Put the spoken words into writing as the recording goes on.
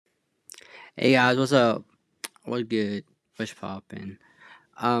Hey guys, what's up? What good? What's poppin'?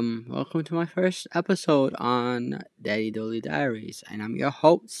 Welcome to my first episode on Daddy Dolly Diaries, and I'm your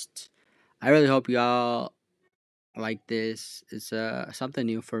host. I really hope y'all like this. It's something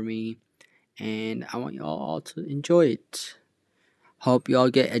new for me, and I want y'all all to enjoy it. Hope y'all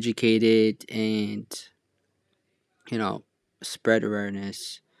get educated and you know spread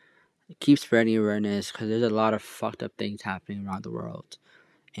awareness. Keep spreading awareness because there's a lot of fucked up things happening around the world,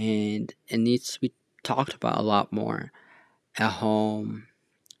 and it needs to be talked about a lot more at home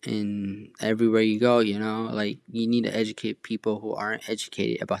and everywhere you go, like you need to educate people who aren't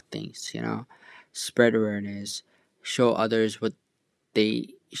educated about things, spread awareness, show others what they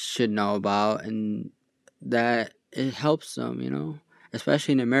should know about, and that it helps them,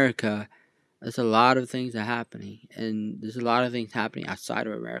 especially in America. There's a lot of things that are happening, and there's a lot of things happening outside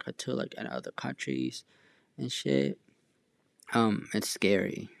of America too, like in other countries and shit. It's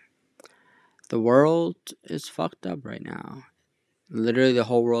scary. The world is fucked up right now. Literally, the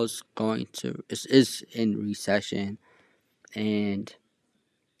whole world's going to is in recession, and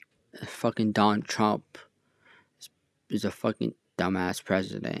fucking Donald Trump is a fucking dumbass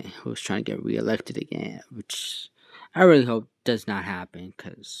president who's trying to get reelected again, which I really hope does not happen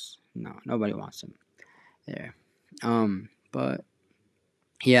because no, nobody wants him there. But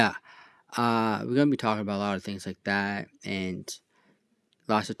yeah, we're gonna be talking about a lot of things like that and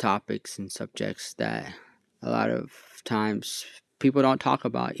lots of topics and subjects that a lot of times people don't talk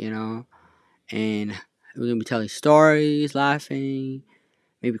about, and we're gonna be telling stories, laughing,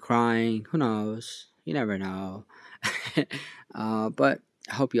 maybe crying. Who knows? You never know. But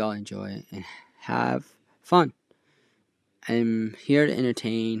I hope you all enjoy it and have fun. I'm here to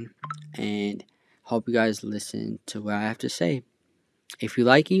entertain and hope you guys listen to what I have to say. If you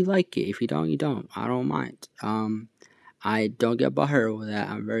like it, you like it. If you don't, you don't. I don't mind. I don't get butthurt over that.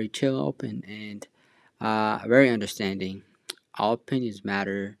 I'm very chill, open, and very understanding. All opinions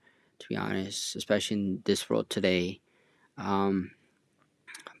matter, to be honest, especially in this world today. Um,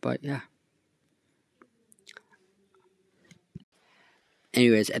 but yeah.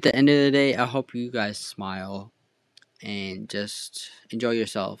 Anyways, at the end of the day, I hope you guys smile and just enjoy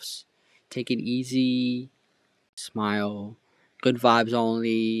yourselves. Take it easy, smile, good vibes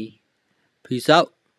only. Peace out.